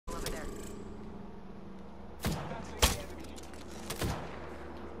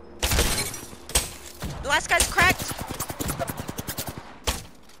last guy's cracked.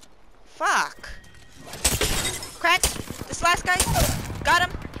 Fuck. Cracked. This last guy. Got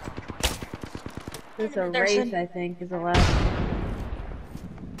him. There's a race, I think, is the last.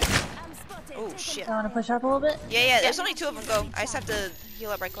 Oh shit. I want to push up a little bit? Yeah, there's only 2 of them. Go. I just have to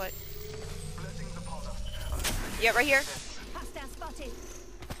heal up right quick. Yeah, right here.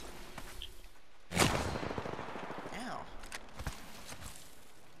 Ow.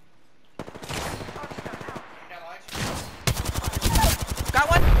 Got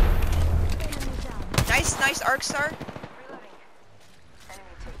one. Nice arc star.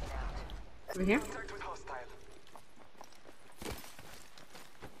 Over here?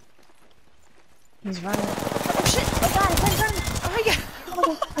 He's running. Oh shit! Oh god, he's running! Oh my god! Oh my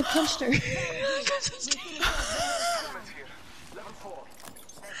god, I punched her.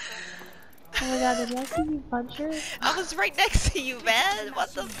 Oh my god, did you see me punch her? I was right next to you, man.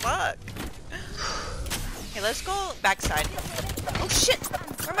 What the fuck? Okay, let's go backside. Oh shit!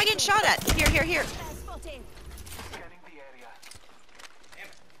 Where am I getting shot at? Here.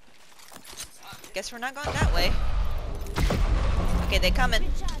 Guess we're not going that way. Okay, they coming.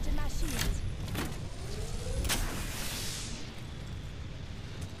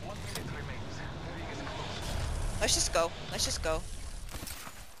 Let's just go. Let's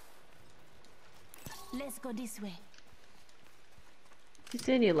go this way. If you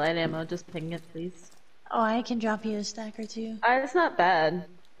see any light ammo, just ping it, please. Oh, I can drop you a stack or 2. It's not bad.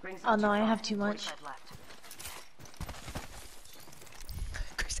 Oh no, I have too much.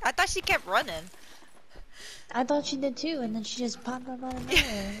 I thought she kept running. I thought she did too, and then she just popped up out of nowhere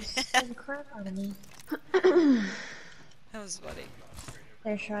and scared the crap out of me. That was funny.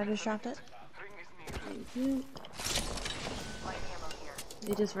 There, sure, I just dropped it. Thank you.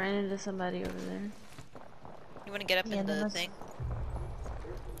 You just ran into somebody over there. You want to get up in the thing?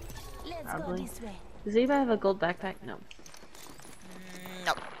 Let's Probably. go this way. Does anybody have a gold backpack? No.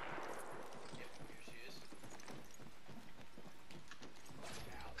 No.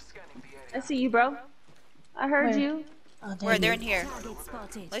 I see you, bro. I heard Where? you. Oh, Where? They're in you. here. Target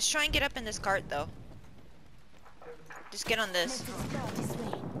spotted. Let's try and get up in this cart, though. Just get on this. Let's explore this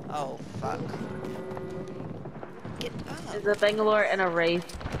way. Oh, fuck. Get up. There's a Bangalore and a Wraith.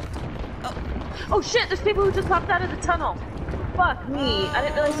 Oh. Oh shit, there's people who just popped out of the tunnel. Fuck me. I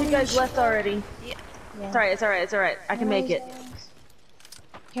didn't realize you guys left already. Yeah. Yeah. It's alright. I can make it.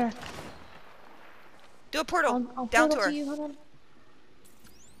 Here. Do a portal. I'll Down to portal her. you, hold on.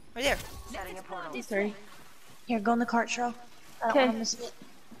 Right there. Setting a portal. Sorry. Here, go in the cart, Cheryl. I don't Okay. want to miss it.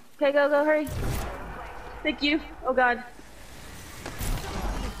 Okay, go, hurry. Thank you. Oh god.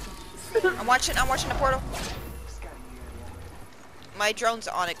 I'm watching the portal. My drone's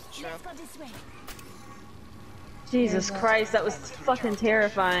on it, Cheryl. Let's go this way. Jesus Christ, that was fucking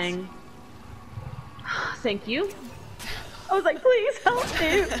terrifying. Thank you. I was like, please help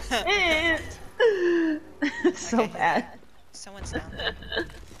me. So Okay. bad. Someone's down there.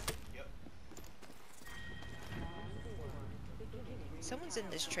 Someone's in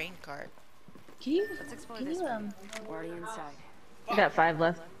this train cart. Can you, Already inside. I got 5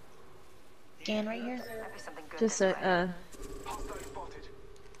 left. scan right here? Just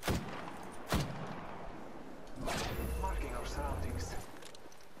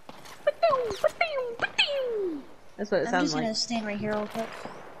That's what it I'm sounds just like. gonna stand right here real quick.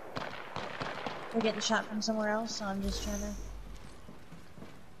 We're getting shot from somewhere else, so I'm just trying to...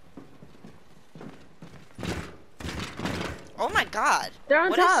 Oh my god. They're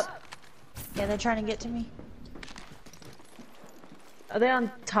on What is- top. Yeah, they're trying to get to me. Are they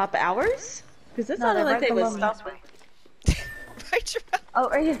on top ours? Because it No, sounded they're like right they below was me. stopping. Right, Cheryl. Oh,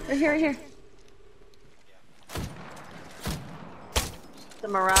 right here. The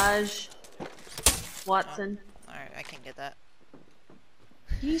Mirage. Watson. Alright, I can get that.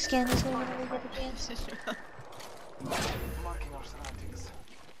 Can you scan this way whenever you get a chance?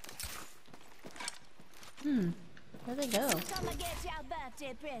 Where'd they go? Come and get your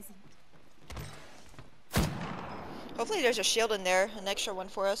birthday present. Hopefully there's a shield in there, an extra one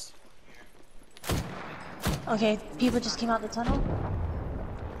for us. Okay, people just came out the tunnel.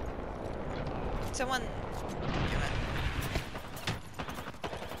 Someone... Damn it.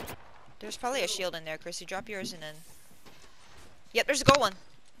 There's probably a shield in there, Chrissy. Drop yours and then... Yep, there's a gold one.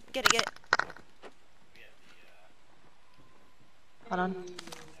 Get it. Hold on.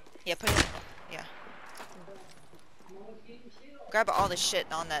 Yeah, put it... Yeah. Grab all the shit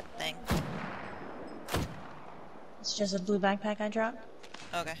on that thing. It's just a blue backpack I dropped.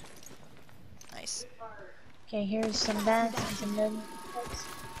 Okay. Nice. Okay, here's some bags and some med kits.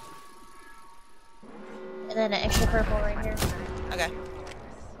 And then an extra purple right here. Okay.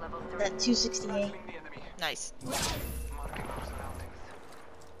 That 268. Nice.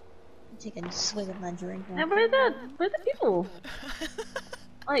 Taking a swig of my drink. And where the people?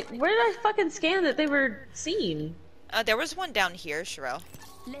 Like, where did I fucking scan that they were seen? There was one down here, Sherelle.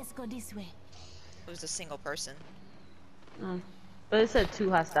 Let's go this way. It was a single person. Oh. But it said 2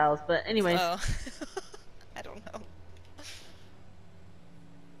 hostiles, but anyways. Oh. I don't know.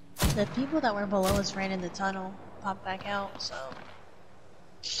 The people that were below us ran in the tunnel, popped back out, so...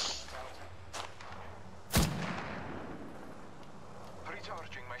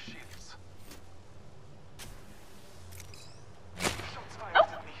 Recharging my shields.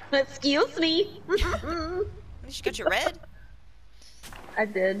 Excuse me! You should get your red. I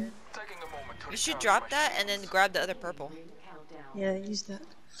did. Taking a moment to You should recharge drop my that and then shields. grab the other purple. Yeah, use that.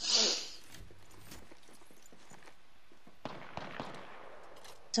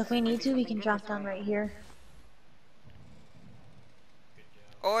 So if we need to, we can drop down right here.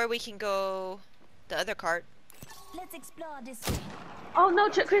 Or we can go the other cart. Let's explore this way. Oh no,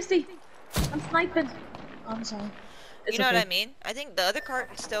 Christy! I'm sniping! Oh, I'm sorry. It's You know okay. what I mean? I think the other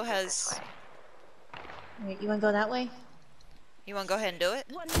cart still has... Wait, you wanna go that way? You wanna go ahead and do it?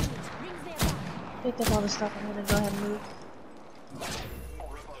 1 minute. Rings their back. Picked up all the stuff, I'm gonna go ahead and move.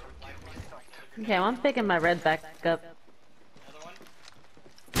 Okay, well, I'm picking my red back up.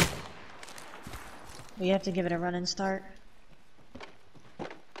 We have to give it a running start.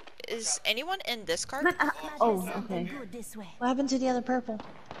 Is anyone in this cart? Oh, Something okay. good this way. What happened to the other purple?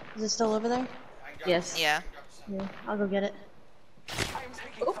 Is it still over there? Yes. Yeah. Yeah, I'll go get it. I am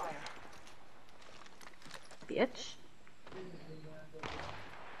taking fire. Bitch.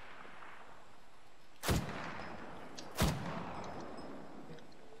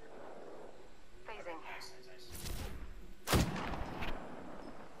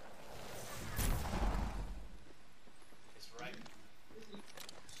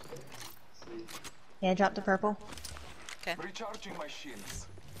 Yeah, drop the purple. Recharging my shields.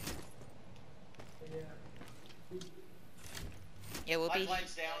 Yeah, we'll be... I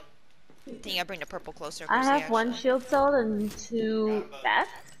think I bring the purple closer. I Chrissy, have 1 actually. shield cell and 2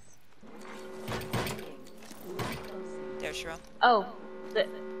 bats. There, Sherelle. Oh,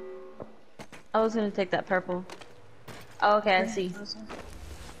 I was gonna take that purple. Oh, okay, I see.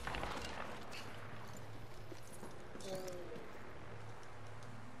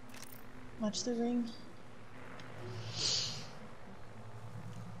 Watch the ring.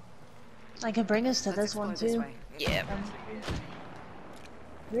 I could bring us to this one too. Yeah.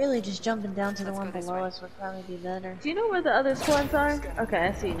 Really, just jumping down to the one below us would probably be better. Do you know where the other squads are? Okay,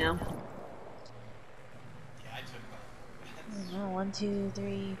 I see now. I don't know, 1, 2,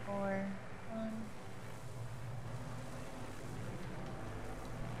 3, 4, 1.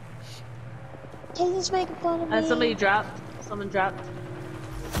 Kaylee's making fun of me. Somebody dropped. Someone dropped.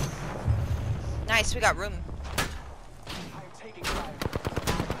 Nice, we got room. I am taking fire.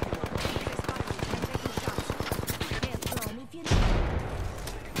 Get on if you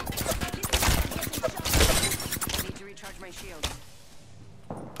Need to recharge my shield.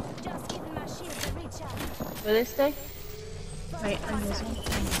 just giving my shield a recharge. Where they stay? Right, I'm this one.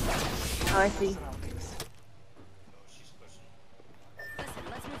 Oh, I see. Listen,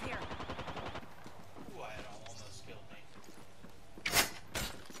 let's move here.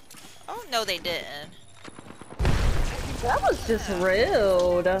 Oh, no they didn't. That was just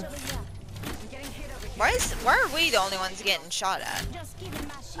rude. Why are we the only ones getting shot at? Just giving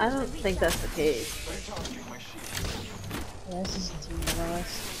my shield I don't think that's the case. Recharging my shields. Yeah, this is the team below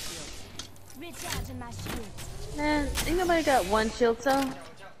us. recharging my shield. Man, ain't nobody got 1 shield cell?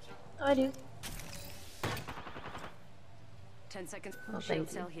 Oh, I do. 10 seconds. Oh, Shield thank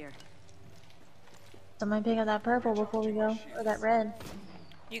you. cell here. Somebody pick up that purple before we go. Or that red.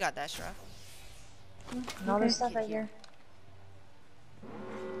 You got that, Sherelle. And all this stuff right here.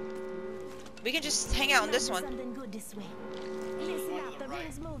 We can just hang out on this one. Something good this way. Listen up, the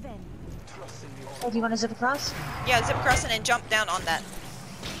ring's moving. Oh, do you want to zip across? Yeah, zip across and then jump down on that.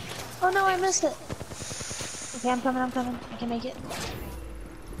 Oh no, I missed it. Okay, I'm coming, I'm coming. I can make it.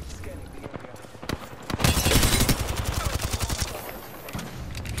 Scanning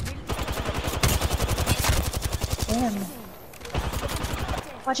the area. Damn.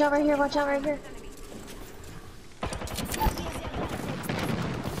 Watch out right here, watch out right here.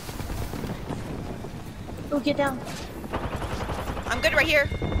 Oh, get down. I'm good right here.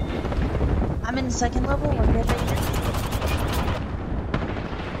 I'm in the second level, we're good right here.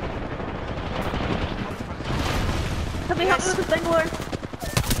 Help me with the Bangalore.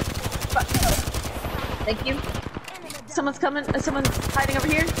 Fuck. Thank you. Someone's coming. Someone's hiding over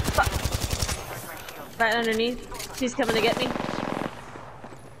here. Fuck. Right underneath. She's coming to get me.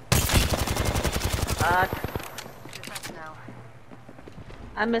 Get back now.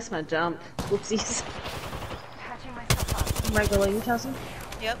 I missed my jump. Whoopsies. Patching myself up. Regular, you Chelsea?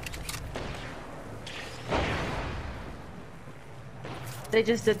 Yep. They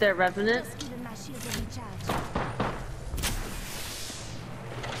just did their Revenant. Just giving my shield a recharge.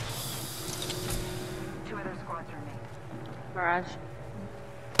 2 other squads remain. Mirage.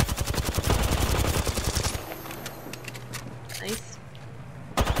 Nice.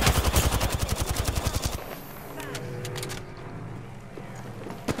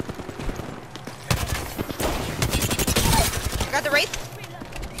 I got the Wraith.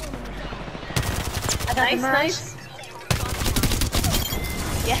 Nice, nice.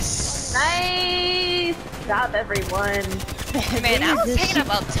 Yes. Nice! Got everyone. Man, I was hanging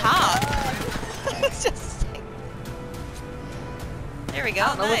up top. It's just like... There we go. I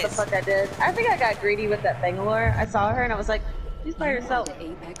don't know what the Nice. fuck I did. I think I got greedy with that Bangalore. I saw her and I was like, she's by herself. The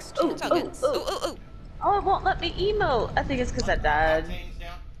Apex Ooh, It's all good. ooh, Ooh, ooh. ooh, ooh. Oh, it won't let me emote. I think it's because I died.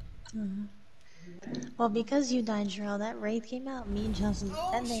 Well, because you died, Jarrell, that Wraith came out, me and Chelsea,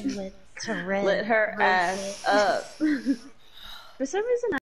 and they lit to red. Lit her real ass quick. up. For some reason,